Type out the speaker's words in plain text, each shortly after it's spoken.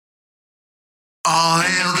All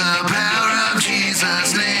hail the power of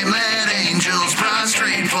Jesus' name, let angels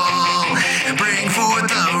prostrate fall, and bring forth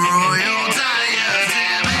the royal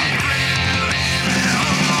diadem and crown him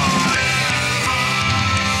Lord of all.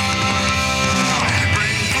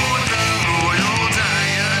 Bring forth the royal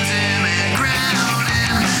diadem and crown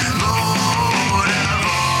him Lord of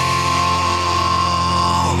all.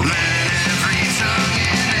 Let every tongue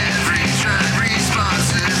and every tribe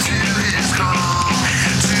responsive to his call.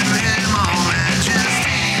 To him all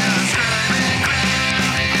majesty ascribe and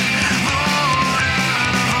crown him Lord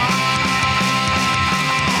of all.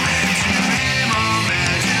 To him all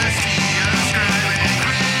majesty ascribe and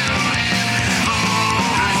crown him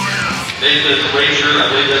Lord of all. Nathan Rager, I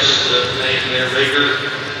believe that's the name there, Rager,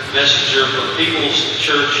 messenger from People's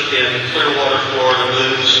Church in Clearwater, Florida,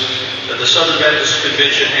 moves that the Southern Baptist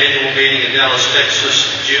Convention annual meeting in Dallas,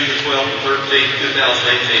 Texas, June 12 and 13,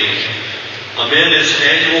 2018, amend its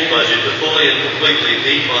annual budget to fully and completely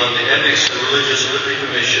defund the Ethics and Religious Liberty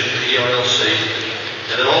Commission, the ERLC,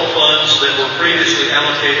 and that all funds that were previously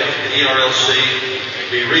allocated to the ERLC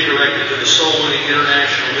be redirected to the soul-winning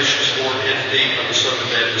International Missions Board entity of the Southern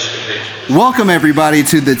Baptist Convention. Welcome, everybody,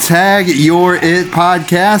 to the Tag Your It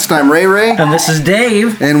podcast. I'm Ray. And this is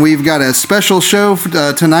Dave. And we've got a special show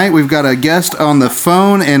tonight. We've got a guest on the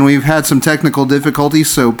phone, and we've had some technical difficulties,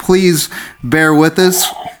 so please bear with us.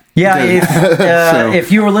 Yeah,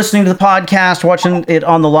 if you were listening to the podcast, watching it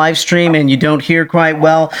on the live stream, and you don't hear quite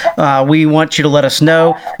well, we want you to let us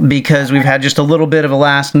know because we've had just a little bit of a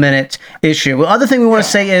last-minute issue. The other thing we want to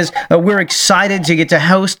say is we're excited to get to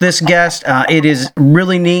host this guest. It is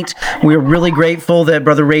really neat. We're really grateful that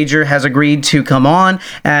Brother Rager has agreed to come on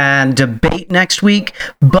and debate next week,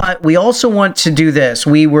 but we also want to do this.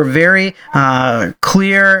 We were very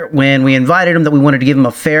clear when we invited him that we wanted to give him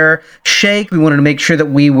a fair shake. We wanted to make sure that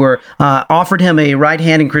we were offered him a right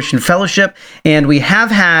hand in Christian fellowship, and we have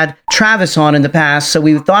had Travis on in the past, so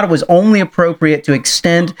we thought it was only appropriate to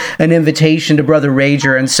extend an invitation to Brother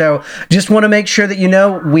Rager. And so just want to make sure that you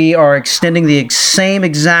know we are extending the same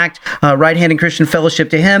exact right hand in Christian fellowship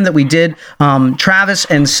to him that we did Travis.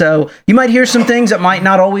 And so you might hear some things that might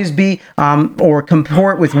not always be or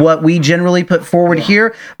comport with what we generally put forward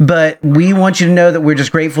here, but we want you to know that we're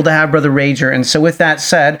just grateful to have Brother Rager. And so with that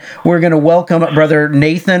said, we're going to welcome Brother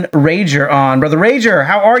Nathan Rager on. Brother Rager,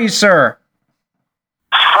 how are you, sir?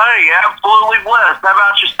 Hey, absolutely blessed. How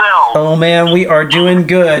about yourself? Oh, man, we are doing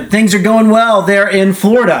good. Things are going well there in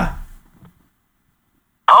Florida.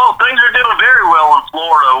 Oh, things are doing very well in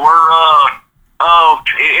Florida.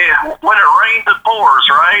 When it rains, it pours,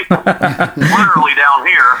 right? Literally down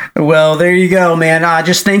here. Well, there you go, man.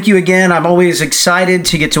 Just thank you again. I'm always excited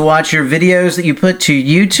to get to watch your videos that you put to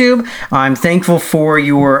YouTube. I'm thankful for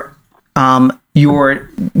your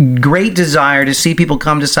great desire to see people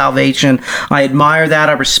come to salvation. I admire that.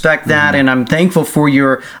 I respect that. And I'm thankful for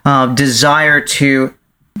your desire to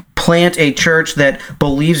plant a church that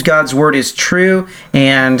believes God's word is true,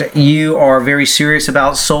 and you are very serious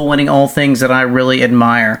about soul winning, all things that I really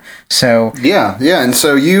admire. So Yeah, and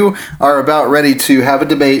so you are about ready to have a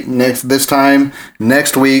debate this time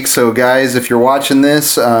next week. So guys, if you're watching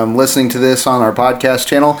this, listening to this on our podcast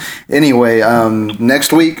channel, anyway,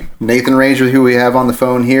 next week, Nathan Rager, who we have on the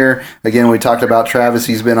phone here, again, we talked about Travis,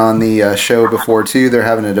 he's been on the show before too. They're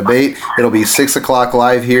having a debate. It'll be 6 o'clock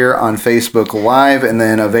live here on Facebook Live, and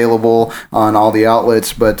then available on all the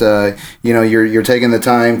outlets. But you're taking the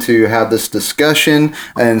time to have this discussion,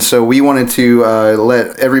 and so we wanted to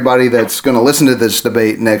let everybody that's going to listen to this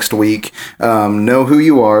debate next week know who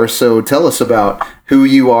you are. So tell us about who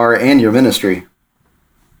you are and your ministry.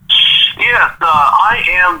 Yes, I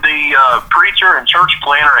am the preacher and church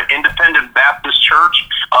planter at Independent Baptist Church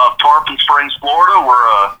of Tarpon Springs, Florida. We're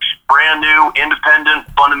a brand new independent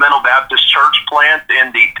fundamental Baptist church plant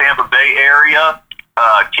in the Tampa Bay area.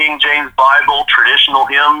 King James Bible, traditional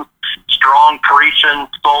hymns, strong preaching,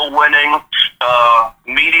 soul winning,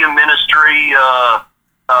 media ministry.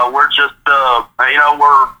 We're just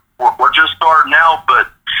we're just starting out, but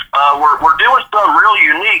we're doing something really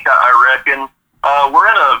unique, I reckon. We're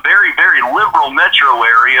in a very, very liberal metro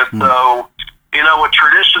area, so a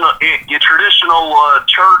traditional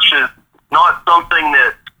church is not something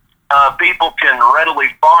that people can readily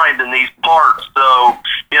find in these parts. So,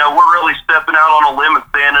 we're really stepping out on a limb and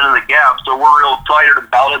standing in the gap. So we're real excited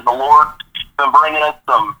about it. And the Lord's been bringing us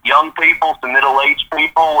some young people, some middle-aged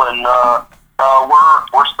people, and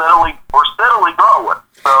we're steadily growing.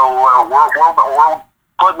 So we're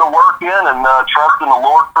putting the work in and trusting the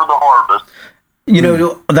Lord for the harvest.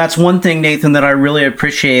 That's one thing, Nathan, that I really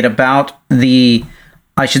appreciate about the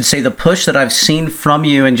I should say, the push that I've seen from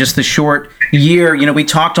you in just the short year. You know, we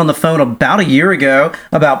talked on the phone about a year ago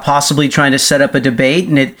about possibly trying to set up a debate,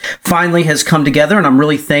 and it finally has come together, and I'm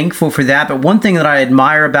really thankful for that. But one thing that I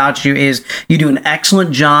admire about you is you do an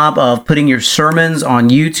excellent job of putting your sermons on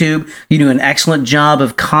YouTube. You do an excellent job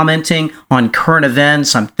of commenting on current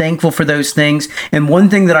events. I'm thankful for those things. And one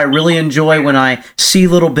thing that I really enjoy when I see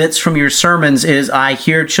little bits from your sermons is I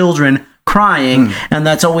hear children crying, and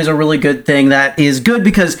that's always a really good thing. That is good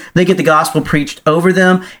because they get the gospel preached over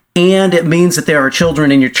them, and it means that there are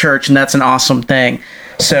children in your church, and that's an awesome thing.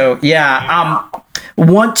 So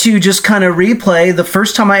want to just kind of replay the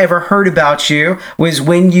first time I ever heard about you was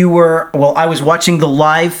when you were, I was watching the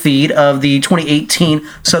live feed of the 2018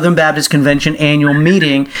 Southern Baptist Convention annual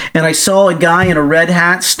meeting, and I saw a guy in a red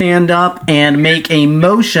hat stand up and make a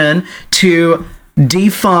motion to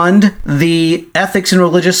defund the Ethics and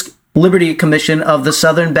Religious Liberty Commission of the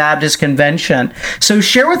Southern Baptist Convention. So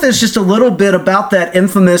share with us just a little bit about that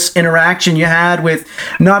infamous interaction you had with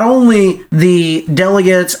not only the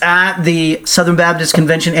delegates at the Southern Baptist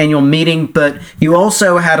Convention annual meeting, but you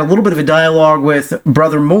also had a little bit of a dialogue with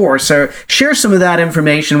Brother Moore. So share some of that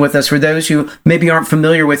information with us for those who maybe aren't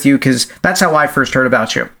familiar with you, because that's how I first heard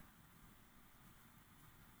about you.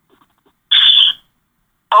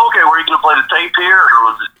 Okay, were you going to play the tape here, or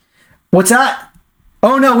was it? What's that?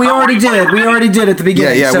 Oh no, we already did. We already did at the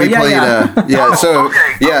beginning. Yeah, we played. Okay,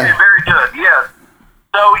 very good. Yes.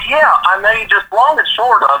 So I mean, just long and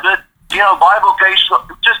short of it, bivocational.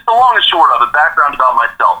 Just the long and short of it. Background about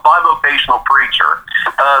myself: bivocational preacher,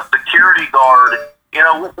 security guard.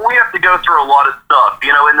 We have to go through a lot of stuff. In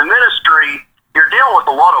the ministry, you're dealing with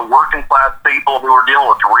a lot of working class people who are dealing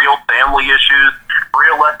with real family issues,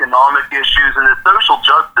 real economic issues, and the social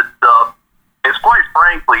justice stuff. It's quite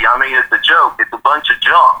frankly, it's a joke. It's a bunch of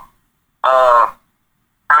junk.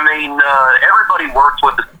 Everybody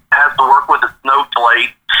has to work with a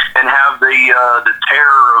snowflake and have the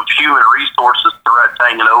terror of human resources threats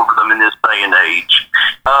hanging over them in this day and age.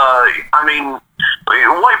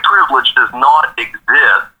 White privilege does not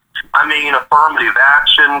exist. Affirmative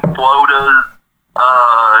action, quotas,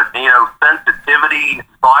 sensitivity,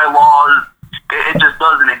 bylaws, it just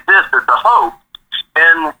doesn't exist. It's a hoax.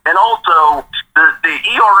 And also, the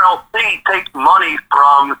ERLC takes money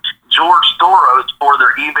from George Soros for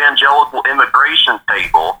their evangelical immigration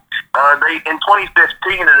table. In 2015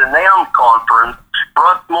 at a NAM conference,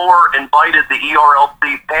 Russ Moore invited the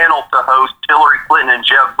ERLC panel to host Hillary Clinton and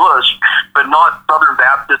Jeb Bush, but not Southern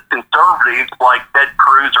Baptist conservatives like Ted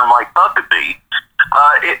Cruz or Mike Huckabee.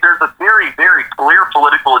 There's a very, very clear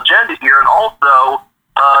political agenda here, and also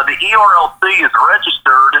the ERLC is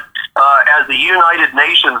registered as a United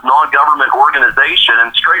Nations non-government organization,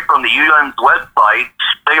 and straight from the UN's website,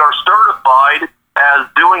 they are certified as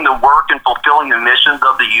doing the work and fulfilling the missions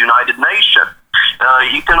of the United Nations.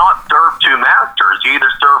 You cannot serve two masters. You either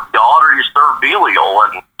serve God or you serve Belial,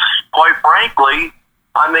 and quite frankly,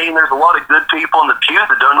 there's a lot of good people in the pews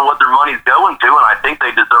that don't know what their money's going to, and I think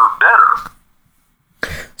they deserve better.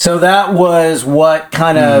 So that was what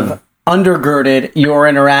kind of undergirded your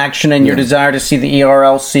interaction and your desire to see the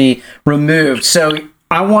ERLC removed. So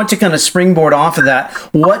I want to kind of springboard off of that.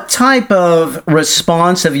 What type of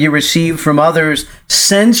response have you received from others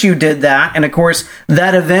since you did that? And of course,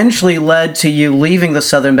 that eventually led to you leaving the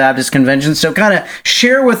Southern Baptist Convention. So kind of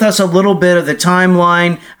share with us a little bit of the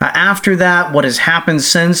timeline after that, what has happened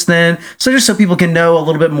since then. So just so people can know a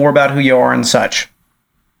little bit more about who you are and such.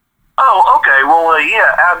 Oh, okay. Well,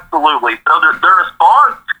 yeah, absolutely. So the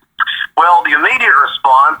response, the immediate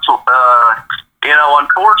response,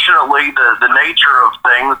 unfortunately, the nature of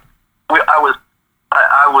things,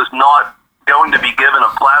 I was not going to be given a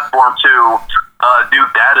platform to do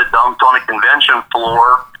data dumps on a convention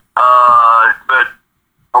floor, but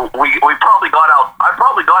we probably got out. I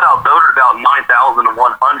probably got outvoted about 9,100,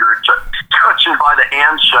 judging by the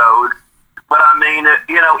hand shows. But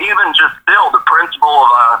even just still, the principle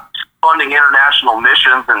of funding international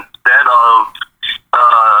missions instead of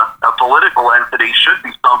a political entity should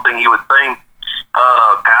be something you would think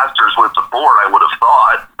pastors would support, I would have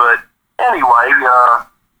thought. But anyway,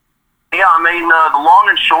 the long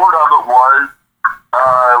and short of it was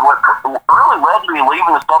what really led to me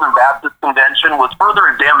leaving the Southern Baptist Convention was further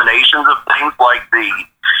examinations of things like the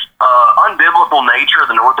unbiblical nature of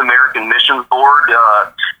the North American Missions Board.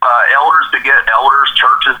 Elders beget elders,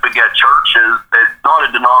 churches beget churches. It's not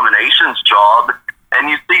a denomination's job. And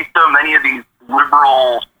you see so many of these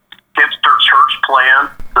liberal hipster church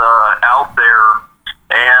plants out there,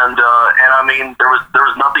 and there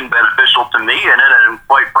was nothing beneficial to me in it. And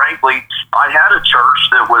quite frankly, I had a church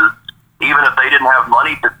that was, even if they didn't have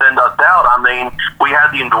money to send us out, mean, we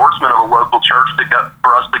had the endorsement of a local church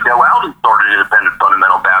for us to go out and start an independent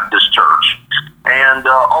fundamental Baptist church. And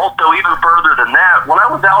also, even further than that, when I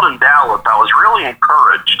was out in Dallas, I was really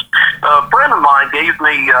encouraged. A friend of mine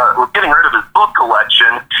was getting rid of his book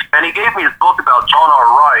collection, and he gave me his book about John R.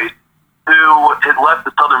 Rice, who had left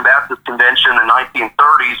the Southern Baptist Convention in the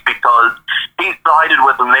 1930s because he sided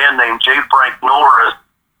with a man named J. Frank Norris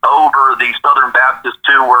over the Southern Baptists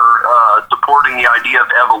who were supporting the idea of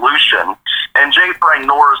evolution. And J. Frank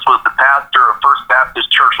Norris was the pastor of First Baptist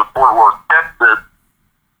Church of Fort Worth, Texas,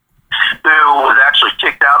 who was actually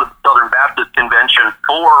kicked out of the Southern Baptist Convention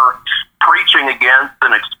for preaching against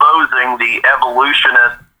and exposing the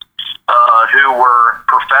evolutionists who were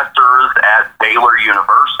professors at Baylor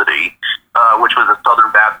University, which was a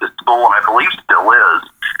Southern Baptist school, and I believe still is.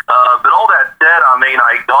 But all that said, I mean,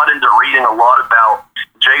 I got into reading a lot about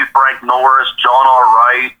J. Frank Norris, John R.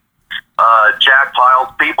 Rice, Jack Piles,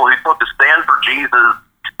 people who took a stand for Jesus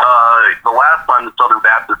the last time the Southern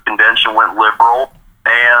Baptist Convention went liberal,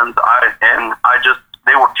 and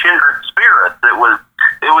they were kindred spirits. It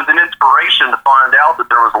was an inspiration to find out that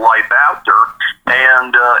there was a life after,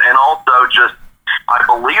 and also just I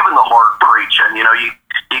believe in the hard preaching. You know, you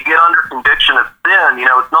get under conviction of sin. You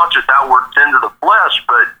know, it's not just outward sin to the flesh,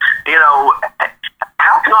 but you know,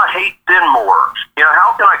 how can I hate sin more? You know,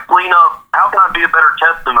 how can I clean up? How can I be a better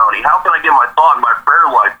testimony? How can I get my thought and my prayer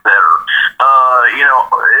life better?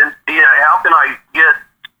 How can I get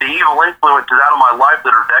the evil influences out of my life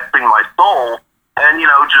that are vexing my soul? And you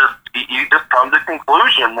just come to the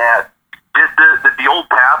conclusion that the old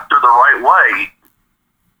paths are the right way.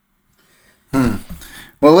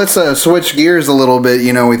 Well, let's switch gears a little bit.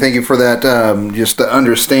 You know, we thank you for that, just the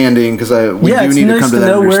understanding, because we do need to come to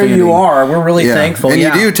that understanding. Where you are. We're really thankful. And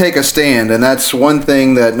you do take a stand, and that's one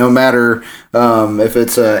thing that no matter if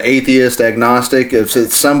it's atheist, agnostic, if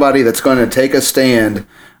it's somebody that's going to take a stand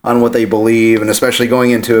on what they believe, and especially going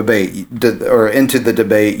into a the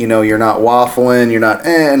debate, you know, you're not waffling, you're not,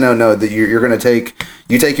 you're going to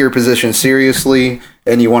take your position seriously,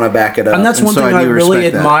 and you want to back it up. And that's one thing I really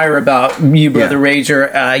admire about you, Brother Rager.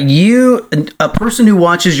 You, a person who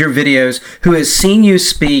watches your videos, who has seen you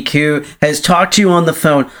speak, who has talked to you on the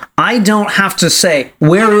phone, I don't have to say,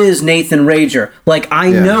 where is Nathan Rager? Like, I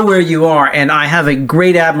know where you are, and I have a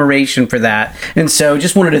great admiration for that. And so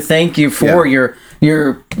just wanted to thank you for your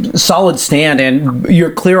solid stand and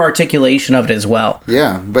your clear articulation of it as well.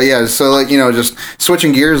 Yeah, but so just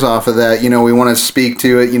switching gears off of that, we want to speak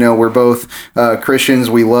to it. We're both Christians.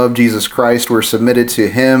 We love Jesus Christ. We're submitted to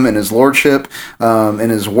Him and His Lordship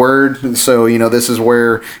and His Word. And so, this is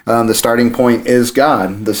where the starting point is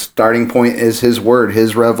God. The starting point is His Word,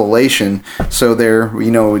 His revelation. So there,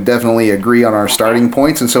 we definitely agree on our starting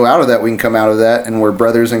points. And so out of that, we can come out of that, and we're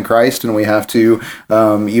brothers in Christ, and we have to,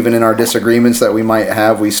 even in our disagreements that we might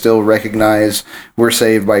have, we still recognize we're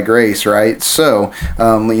saved by grace, right? So,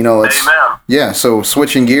 let's, Amen. So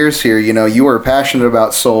switching gears here, you are passionate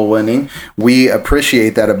about soul winning. We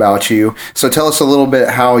appreciate that about you. So tell us a little bit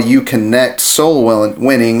how you connect soul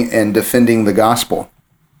winning and defending the gospel.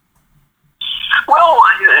 Well,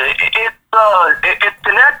 it's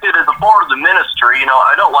connected as a part of the ministry.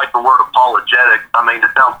 I don't like the word apologetic. I mean,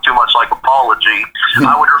 it sounds too much like apology.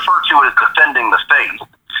 I would refer to it as defending the faith.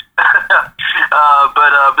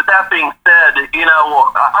 But that being said,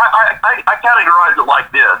 I categorize it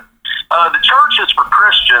like this. The church is for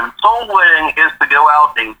Christians. Soul winning is to go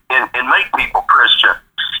out and make people Christian.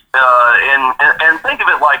 And think of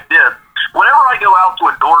it like this. Whenever I go out to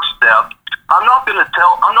a doorstep, I'm not going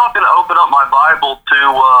to open up my Bible to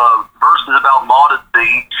verses about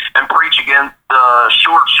modesty and preach against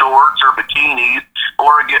short shorts or bikinis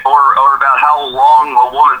or about how long a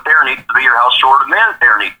woman's hair needs to be or how short a man's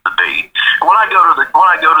hair needs to be. When I go to the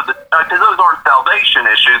because those aren't salvation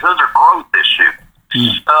issues; those are growth issues.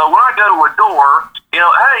 When I go to a door,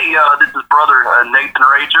 hey, this is Brother Nathan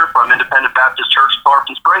Rager from Independent Baptist Church,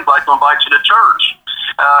 Tarpon Springs. I'd like to invite you to church.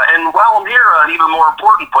 And while I'm here, an even more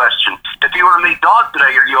important question: if you were to meet God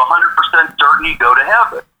today, are you 100% certain you go to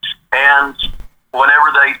heaven? And whenever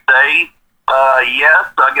they say yes,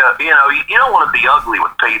 I go. You don't want to be ugly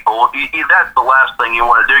with people. That's the last thing you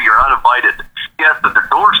want to do. You're uninvited guests at the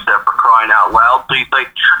doorstep for crying out loud. So you say,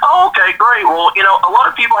 "Oh, okay, great." Well, a lot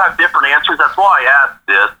of people have different answers. That's why I asked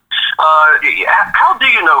this. How do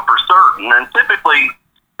you know for certain? And typically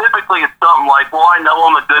it's something like, "Well, I know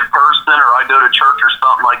I'm a good person," or "I go to church," or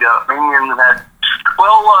something like that.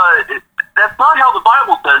 That's not how the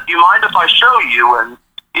Bible says. Do you mind if I show you? And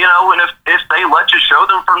and if they let you show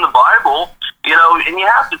them from the Bible, and you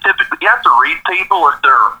have to read people if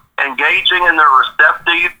they're engaging and they're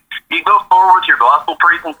receptive. you go forward with your gospel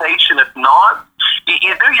presentation. If not,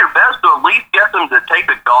 you do your best to at least get them to take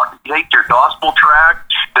your gospel tract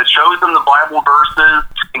that shows them the Bible verses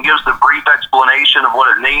and gives the brief explanation of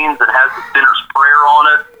what it means and has the sinner's prayer on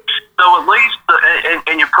it. So at least,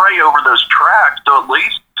 and you pray over those tracts, so at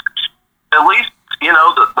least,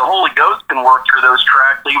 the Holy Ghost can work through those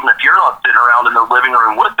tracts, even if you're not sitting around in the living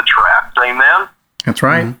room with the tracts. Amen? That's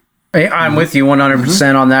right. I'm with you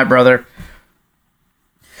 100% on that, brother.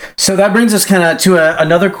 So that brings us kind of to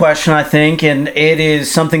another question, I think, and it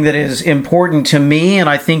is something that is important to me, and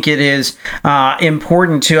I think it is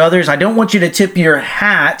important to others. I don't want you to tip your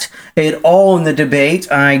hat at all in the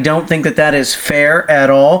debate. I don't think that is fair at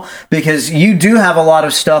all, because you do have a lot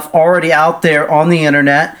of stuff already out there on the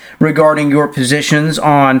internet regarding your positions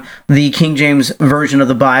on the King James Version of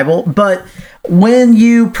the Bible. But when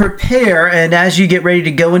you prepare and as you get ready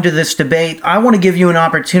to go into this debate, I want to give you an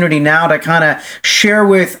opportunity now to kind of share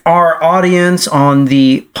with our audience on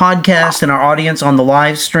the podcast and our audience on the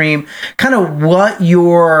live stream kind of what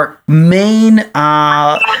your main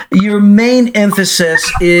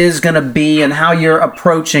emphasis is going to be and how you're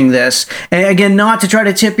approaching this. And again, not to try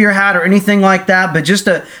to tip your hat or anything like that, but just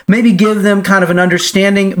to maybe give them kind of an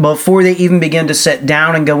understanding before they even begin to sit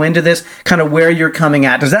down and go into this, kind of where you're coming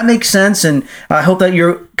at. Does that make sense? And I hope that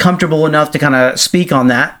you're comfortable enough to kind of speak on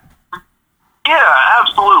that. Yeah,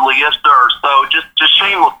 absolutely. Yes, sir. So just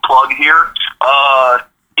shameless plug here.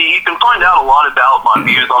 You can find out a lot about my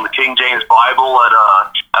views on the King James Bible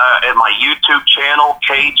at my YouTube channel,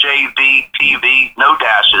 KJV TV, no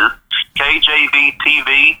dashes, KJV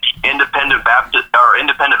TV, Independent Baptist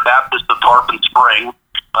of Tarpon Springs.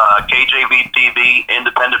 KJV TV,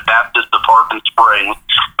 Independent Baptist of Tarpon Springs.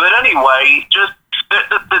 But anyway, just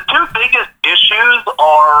the two biggest issues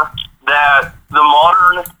are that the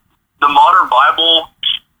modern Bible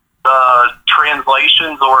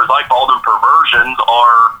translations, or as I call them, perversions,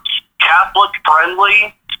 are Catholic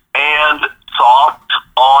friendly and soft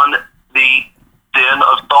on the sin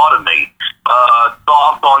of sodomy,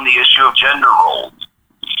 soft on the issue of gender roles.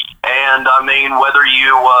 And I mean, whether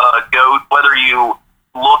you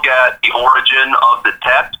look at the origin of the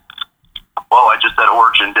text, well, I just said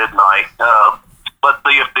origin, didn't I? Let's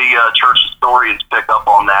see if the church historians pick up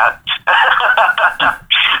on that.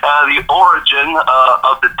 The origin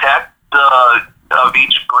of the text of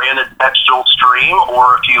each granted textual stream,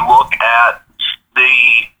 or if you look at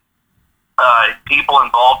the people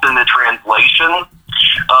involved in the translation,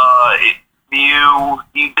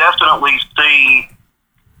 you definitely see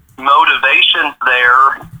motivations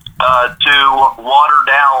there to water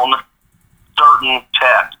down certain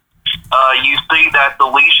texts. You see that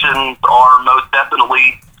deletions are most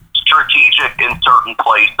definitely strategic in certain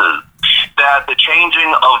places, that the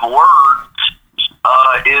changing of words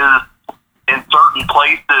is in certain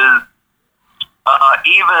places,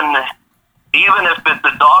 even if it's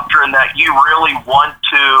a doctrine that you really want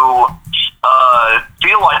to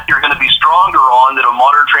feel like you're going to be stronger on, that a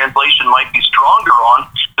modern translation might be stronger on,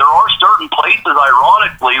 there are certain places,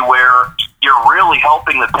 ironically, where you're really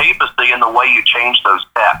helping the papacy in the way you change those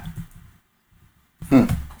texts.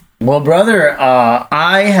 Well, brother,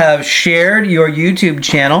 I have shared your YouTube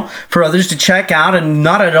channel for others to check out, and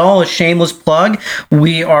not at all a shameless plug.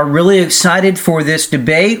 We are really excited for this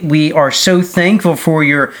debate. We are so thankful for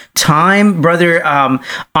your time, brother.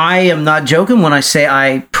 I am not joking when I say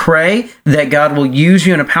I pray that God will use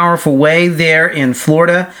you in a powerful way there in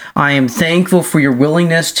Florida. I am thankful for your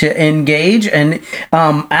willingness to engage. And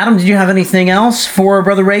Adam, did you have anything else for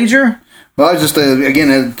Brother Rager? Well, I just,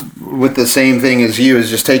 again, with the same thing as you, is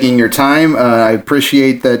just taking your time. I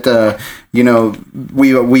appreciate that,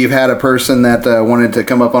 we've had a person that wanted to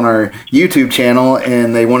come up on our YouTube channel,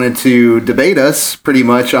 and they wanted to debate us pretty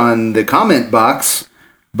much on the comment box.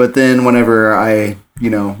 But then whenever I,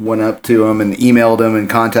 went up to them and emailed them and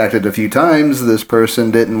contacted a few times, this person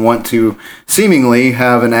didn't want to seemingly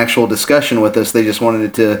have an actual discussion with us. They just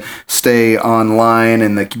wanted to stay online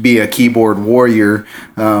and be a keyboard warrior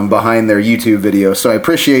behind their YouTube video. So I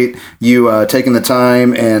appreciate you taking the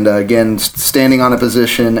time and, again, standing on a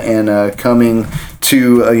position and coming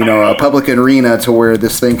to a public arena to where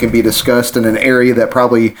this thing can be discussed in an area that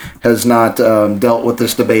probably has not dealt with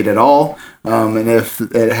this debate at all. And if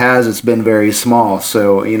it has, it's been very small.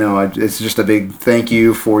 So, it's just a big thank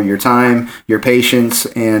you for your time, your patience,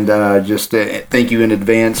 and just thank you in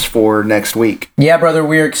advance for next week. Yeah, brother,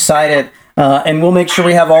 we're excited And we'll make sure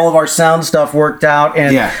we have all of our sound stuff worked out,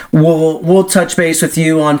 and we'll touch base with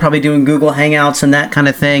you on probably doing Google Hangouts and that kind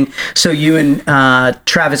of thing, so you and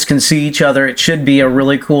Travis can see each other. It should be a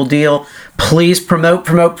really cool deal. Please promote.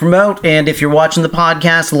 And if you're watching the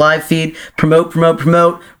podcast, live feed, promote.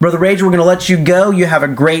 Brother Rage, we're going to let you go. You have a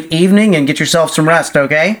great evening and get yourself some rest,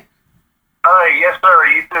 okay? Yes, sir.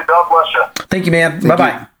 You too. God bless you. Thank you, man.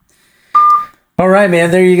 Bye-bye. All right, man.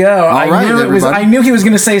 There you go. I knew he was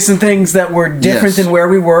going to say some things that were different than where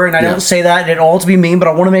we were, and I don't say that at all to be mean, but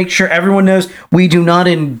I want to make sure everyone knows we do not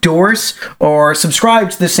endorse or subscribe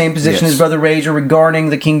to the same position as Brother Rager regarding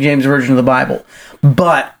the King James Version of the Bible.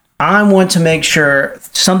 But I want to make sure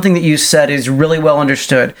something that you said is really well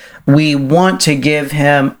understood. We want to give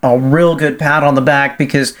him a real good pat on the back,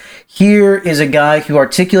 because here is a guy who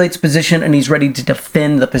articulates position and he's ready to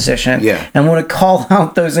defend the position. Yeah. And I want to call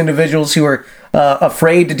out those individuals who are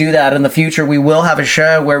afraid to do that in the future. We will have a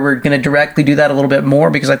show where we're going to directly do that a little bit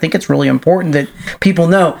more, because I think it's really important that people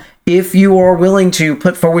know, if you are willing to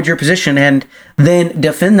put forward your position and then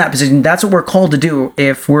defend that position, that's what we're called to do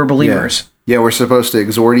if we're believers. Yeah, we're supposed to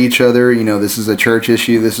exhort each other. You know, this is a church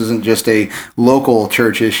issue. This isn't just a local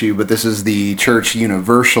church issue, but this is the church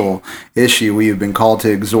universal issue. We have been called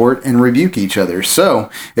to exhort and rebuke each other. So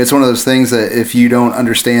it's one of those things that if you don't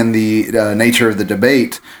understand the nature of the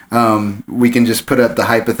debate, we can just put up the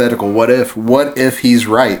hypothetical. What if he's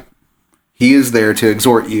right? He is there to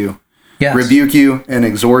exhort you. Yes. Rebuke you and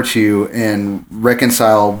exhort you and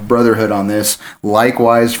reconcile brotherhood on this.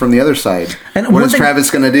 Likewise from the other side. And what is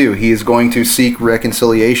Travis going to do? He is going to seek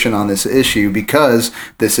reconciliation on this issue, because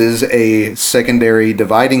this is a secondary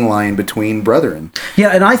dividing line between brethren. Yeah,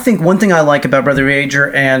 and I think one thing I like about Brother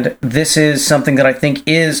Rager, and this is something that I think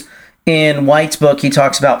is in White's book, he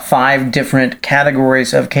talks about 5 different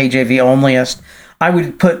categories of KJV onlyist. I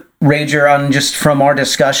would put Rager on, just from our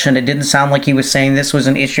discussion, it didn't sound like he was saying this was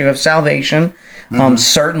an issue of salvation.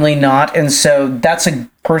 Certainly not. And so that's a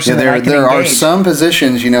person that I can there engage. Are some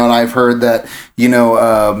positions, and I've heard that,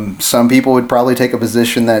 some people would probably take a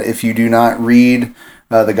position that if you do not read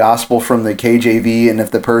the gospel from the KJV, and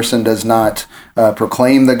if the person does not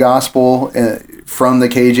proclaim the gospel from the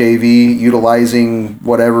KJV, utilizing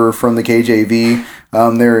whatever from the KJV,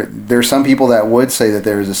 there's some people that would say that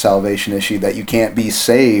there is a salvation issue, that you can't be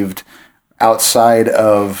saved outside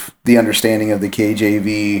of the understanding of the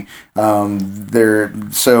KJV. I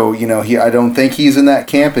don't think he's in that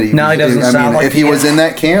camp. He doesn't sound like if he was in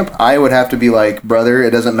that camp, I would have to be like, brother,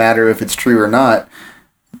 it doesn't matter if it's true or not.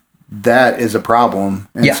 That is a problem,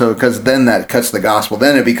 and so because then that cuts the gospel.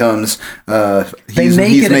 Then it becomes they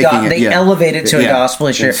elevate it to a gospel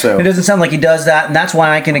issue. So, it doesn't sound like he does that, and that's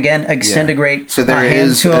why I can again extend a great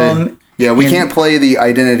hand to him. We can't play the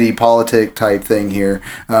identity politic type thing here,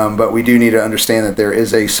 but we do need to understand that there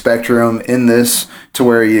is a spectrum in this, to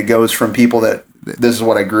where it goes from people that this is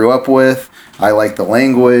what I grew up with, I like the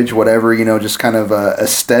language, whatever, just kind of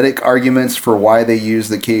aesthetic arguments for why they use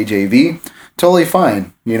the KJV. Totally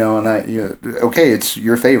fine, and okay, it's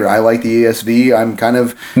your favorite. I like the ESV. I'm kind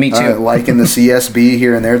of liking the CSB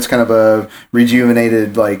here and there. It's kind of a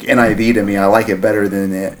rejuvenated like NIV to me. I like it better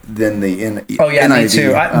than the NIV. Oh yeah, me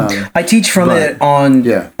too. I teach from it on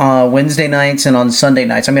Wednesday nights and on Sunday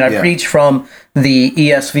nights. I mean, I preach from the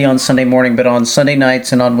ESV on Sunday morning, but on Sunday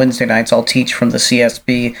nights and on Wednesday nights, I'll teach from the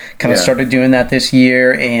CSB. Kind of started doing that this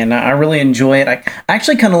year, and I really enjoy it. I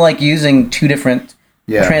actually kind of like using 2 different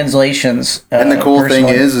translations. And the cool thing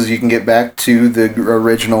is you can get back to the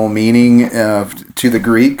original meaning, to the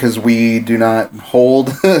Greek, because we do not hold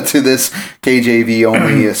to this KJV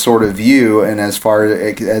only sort of view, and as far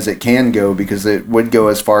as it can go, because it would go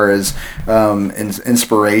as far as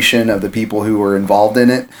inspiration of the people who were involved in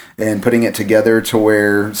it and putting it together, to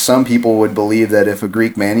where some people would believe that if a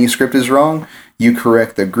Greek manuscript is wrong, you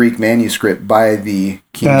correct the Greek manuscript by the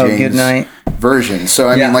King James version. So,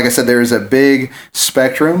 I mean, like I said, there is a big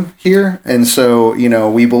spectrum here. And so,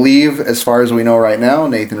 we believe, as far as we know right now,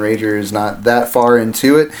 Nathan Rager is not that far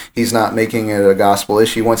into it. He's not making it a gospel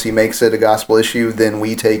issue. Once he makes it a gospel issue, then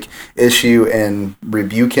we take issue and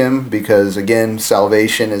rebuke him, because, again,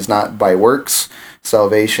 salvation is not by works.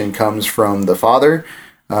 Salvation comes from the Father,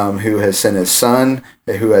 who has sent his Son,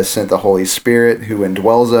 who has sent the Holy Spirit, who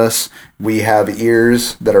indwells us. We have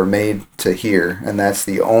ears that are made to hear, and that's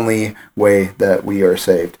the only way that we are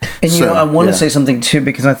saved. And I want to say something too,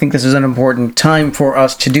 because I think this is an important time for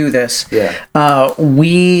us to do this.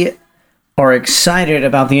 We are excited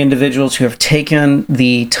about the individuals who have taken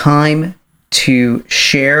the time to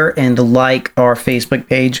share and like our Facebook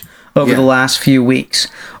page over the last few weeks.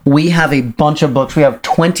 We have a bunch of books. We have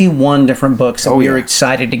 21 different books that we are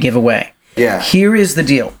excited to give away. Here is the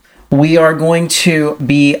deal. we are going to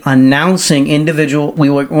be announcing we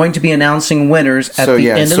were going to be announcing winners at the end of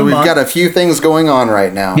the month. So we've got a few things going on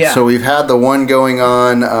right now. Yeah. So we've had the one going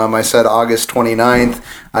on, I said August 29th.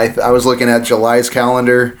 I was looking at July's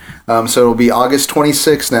calendar. So it'll be August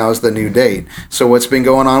 26th now is the new date. So what's been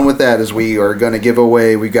going on with that is we are going to give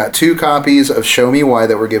away, we've got 2 copies of Show Me Why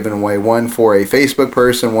that we're giving away, one for a Facebook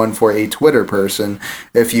person, one for a Twitter person.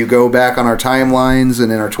 If you go back on our timelines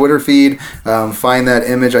and in our Twitter feed, find that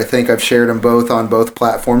image. I think I've shared them both on both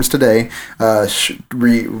platforms today.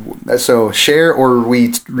 So share or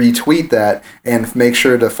retweet that and make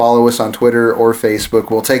sure to follow us on Twitter or Facebook.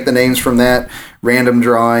 We'll take the names from that random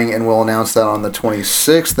drawing and we'll announce that on the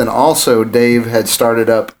 26th. And also Dave had started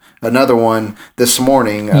up another one this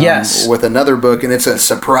morning with another book, and it's a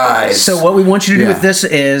surprise. So what we want you to do with this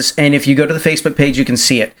is, and if you go to the Facebook page, you can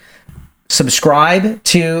see it. Subscribe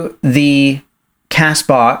to the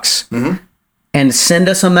CastBox and send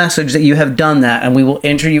us a message that you have done that, and we will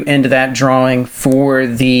enter you into that drawing for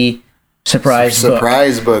the surprise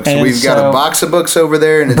book. So we've got a box of books over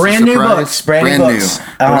there, and it's brand a surprise. New books. Brand new books.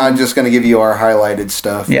 We're not just going to give you our highlighted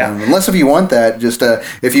stuff. Yeah. Unless if you want that, just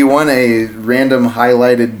if you want a random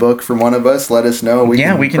highlighted book from one of us, let us know. We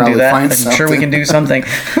can do that. I'm sure we can do something.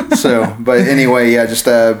 But anyway, just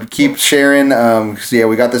keep sharing. Because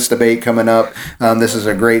we got this debate coming up. This is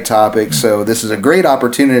a great topic, so this is a great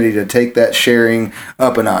opportunity to take that sharing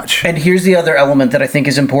up a notch. And here's the other element that I think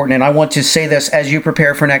is important, and I want to say this as you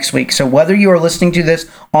prepare for next week. So whether you are listening to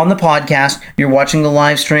this on the podcast, you're watching the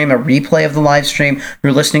live stream, a replay of the live stream,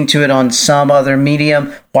 you're listening to it on some other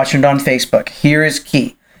medium, watching it on Facebook, here is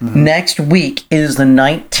key. Next week is the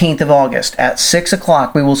 19th of August. At 6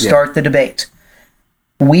 o'clock, we will start the debate.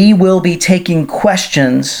 We will be taking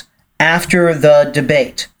questions after the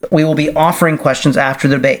debate. We will be offering questions after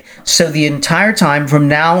the debate. So the entire time from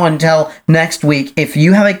now until next week, if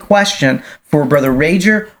you have a question for Brother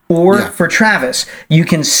Rager or for Travis, you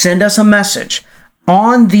can send us a message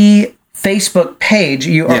on the Facebook page.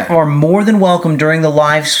 You are more than welcome during the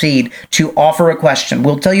live feed to offer a question.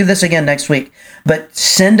 We'll tell you this again next week, but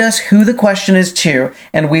send us who the question is to,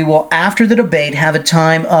 and we will, after the debate, have a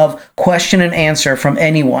time of question and answer from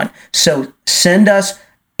anyone. So send us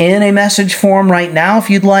in a message form right now if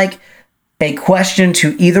you'd like a question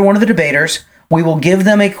to either one of the debaters. We will give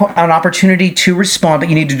them an opportunity to respond, but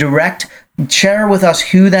you need to share with us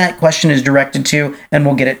who that question is directed to, and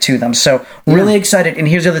we'll get it to them. So really excited. And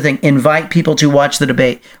here's the other thing. Invite people to watch the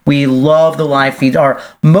debate. We love the live feed. Our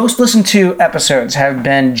most listened to episodes have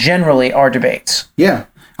been generally our debates. Yeah.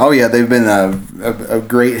 Oh, yeah. They've been a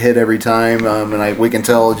great hit every time. And we can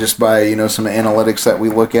tell just by, some analytics that we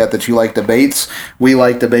look at that you like debates. We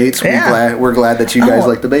like debates. Yeah. We're glad that you guys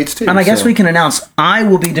like debates, too. And I guess we can announce I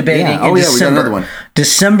will be debating in December. We got another one.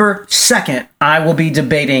 December 2nd, I will be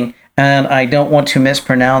debating. And I don't want to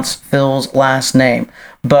mispronounce Phil's last name.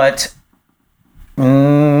 But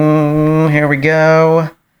here we go.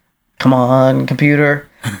 Come on, computer.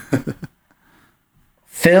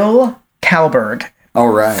 Phil Kalberg. All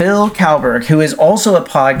right. Phil Kalberg, who is also a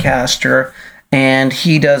podcaster, and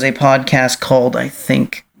he does a podcast called, I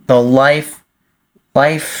think, The Life.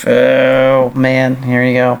 Oh, man. Here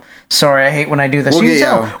you go. Sorry, I hate when I do this. We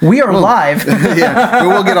are live.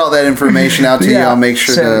 We'll get all that information out to you. I'll make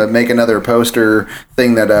sure to make another poster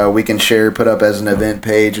thing that we can share, put up as an event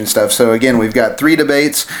page and stuff. So again, we've got 3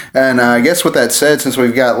 debates. And I guess with that said, since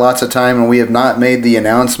we've got lots of time and we have not made the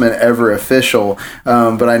announcement ever official,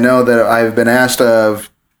 but I know that I've been asked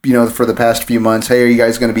for the past few months, hey, are you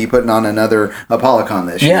guys going to be putting on another ApolloCon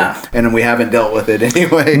this year? Yeah. And we haven't dealt with it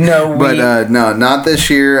anyway. No, no, not this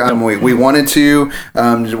year. We wanted to,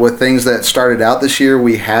 with things that started out this year,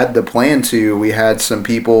 we had the plan to. We had some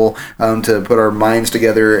people to put our minds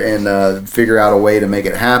together and figure out a way to make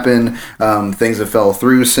it happen. Things have fell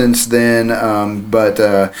through since then.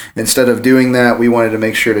 But instead of doing that, we wanted to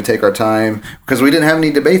make sure to take our time because we didn't have any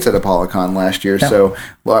debates at ApolloCon last year. No. So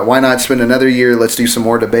why not spend another year? Let's do some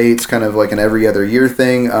more debates, kind of like an every other year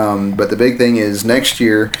thing. But the big thing is next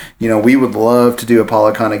year, we would love to do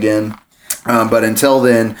ApolloCon again. But until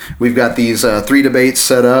then, we've got these 3 debates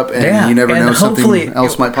set up, and you never know, something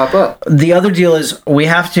else might pop up. The other deal is we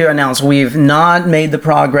have to announce we've not made the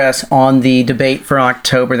progress on the debate for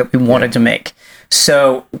October that we wanted to make.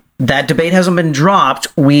 So that debate hasn't been dropped.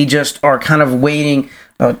 We just are kind of waiting.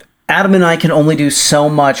 Adam and I can only do so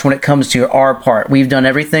much when it comes to our part. We've done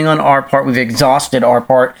everything on our part. We've exhausted our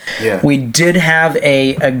part. Yeah. We did have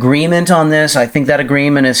a agreement on this. I think that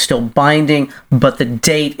agreement is still binding, but the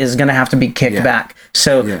date is going to have to be kicked back.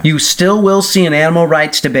 So you still will see an animal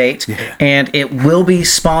rights debate, and it will be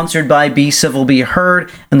sponsored by Be Civil, Be Heard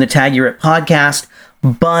and the Tag Your It podcast.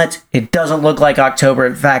 but it doesn't look like October.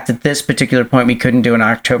 In fact, at this particular point, we couldn't do an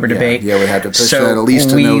October debate. Yeah, we have to push that at least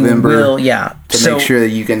to November. To make sure that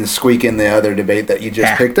you can squeak in the other debate that you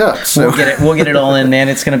just picked up. So we'll get it all in, man.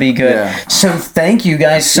 It's going to be good. Yeah. So thank you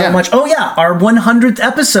guys so much. Oh yeah, our 100th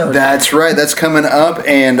episode. That's right. That's coming up,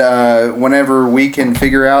 and whenever we can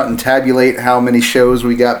figure out and tabulate how many shows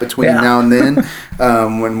we got between now and then,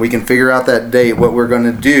 when we can figure out that date, what we're going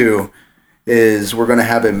to do is we're going to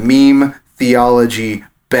have a meme theology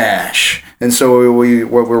bash. And so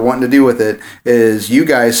what we're wanting to do with it is you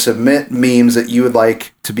guys submit memes that you would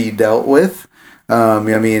like to be dealt with. I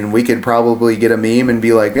mean, we could probably get a meme and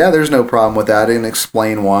be like, yeah, there's no problem with that, and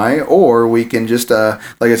explain why. Or we can just, like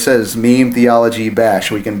it says, meme theology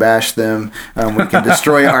bash. We can bash them. We can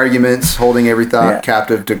destroy arguments, holding every thought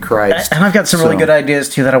captive to Christ. And I've got some really good ideas,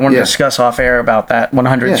 too, that I want to discuss off air about that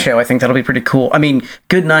 100th show. I think that'll be pretty cool. I mean,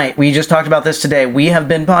 good night. We just talked about this today. We have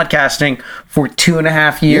been podcasting for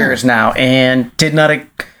 2.5 years now, and I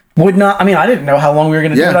didn't know how long we were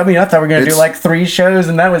going to do it. I mean, I thought we were going to do like 3 shows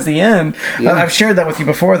and that was the end. Yeah. I've shared that with you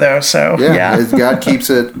before, though. So God keeps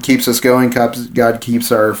us going. God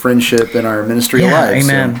keeps our friendship and our ministry alive.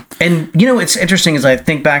 Amen. So. And it's interesting as I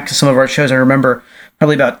think back to some of our shows. I remember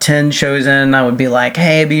probably about 10 shows in, I would be like,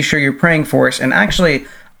 "Hey, be sure you're praying for us." And actually,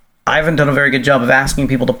 I haven't done a very good job of asking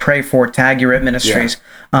people to pray for Tag Your It Ministries.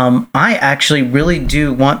 Yeah. I actually really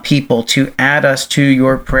do want people to add us to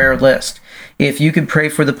your prayer list. If you could pray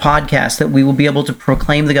for the podcast, that we will be able to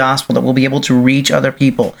proclaim the gospel, that we'll be able to reach other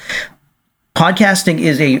people. Podcasting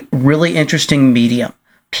is a really interesting medium.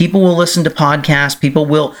 People will listen to podcasts, people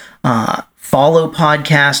will follow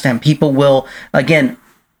podcasts, and people will, again,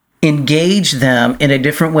 engage them in a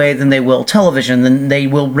different way than they will television, than they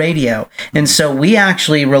will radio. And so we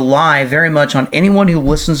actually rely very much on anyone who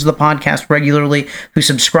listens to the podcast regularly, who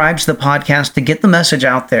subscribes to the podcast, to get the message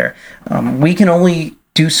out there. We can only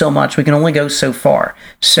do so much. We can only go so far.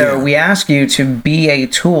 So we ask you to be a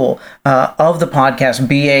tool of the podcast,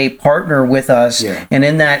 be a partner with us, and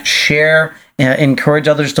in that, share, encourage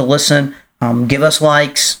others to listen. Give us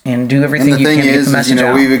likes and do everything you can to get the message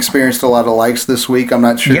out. We've experienced a lot of likes this week. I'm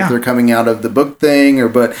not sure if they're coming out of the book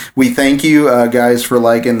thing, but we thank you guys for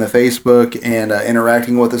liking the Facebook and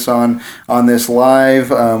interacting with us on this live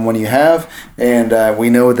when you have. And we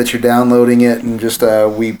know that you're downloading it, and just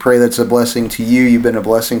we pray that's a blessing to you. You've been a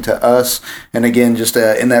blessing to us. And again, just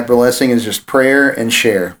in that blessing is just prayer and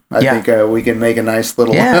share. I think we can make a nice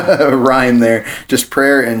little rhyme there. Just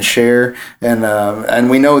prayer and share. And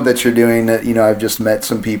we know that you're doing it. I've just met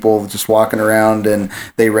some people just walking around, and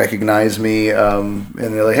they recognize me, and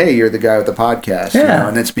they're like, "Hey, you're the guy with the podcast."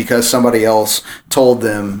 And it's because somebody else told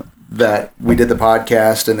them that we did the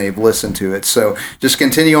podcast and they've listened to it. So just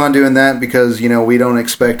continue on doing that, because we don't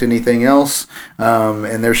expect anything else,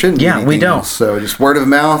 and there shouldn't be anything we don't. else. So just word of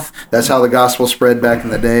mouth. That's how the gospel spread back in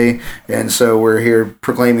the day, and so we're here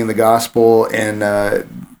proclaiming the gospel and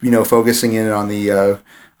focusing in on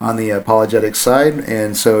the apologetic side.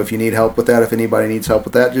 And so if you need help with that, if anybody needs help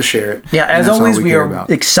with that, just share it. Yeah, as always, we are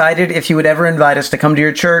excited if you would ever invite us to come to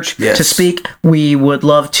your church to speak. We would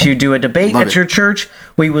love to do a debate at your church.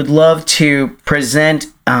 We would love to present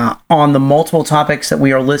on the multiple topics that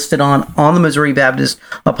we are listed on the Missouri Baptist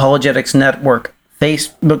Apologetics Network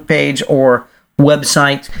Facebook page or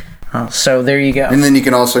website. So there you go. And then you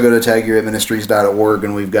can also go to tagyouritministries.org,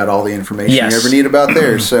 and we've got all the information you ever need about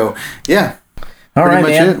there. So, all right,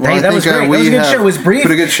 man. Well, hey, that was great. That was a good show. It was brief.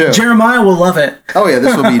 Pretty good show. Jeremiah will love it. Oh, yeah.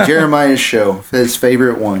 This will be Jeremiah's show. His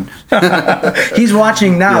favorite one. He's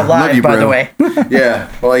watching now live, by the way.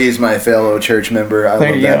 Yeah. Well, he's my fellow church member. I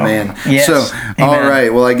love that man. Yes. So, all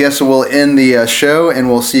right. Well, I guess we'll end the show, and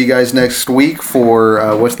we'll see you guys next week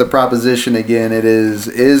for what's the proposition again? It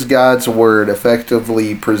is God's Word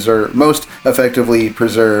effectively preserved, most effectively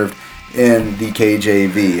preserved in the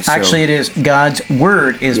KJV. So, actually, it is God's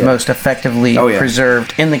Word is most effectively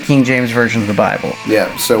preserved in the King James Version of the Bible.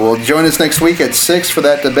 Yeah, so we'll join us next week at 6 for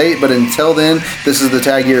that debate. But until then, this is the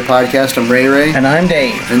Tag Your Podcast. I'm Ray Ray. And I'm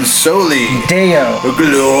Dave. And Soli Deo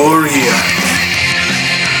Gloria.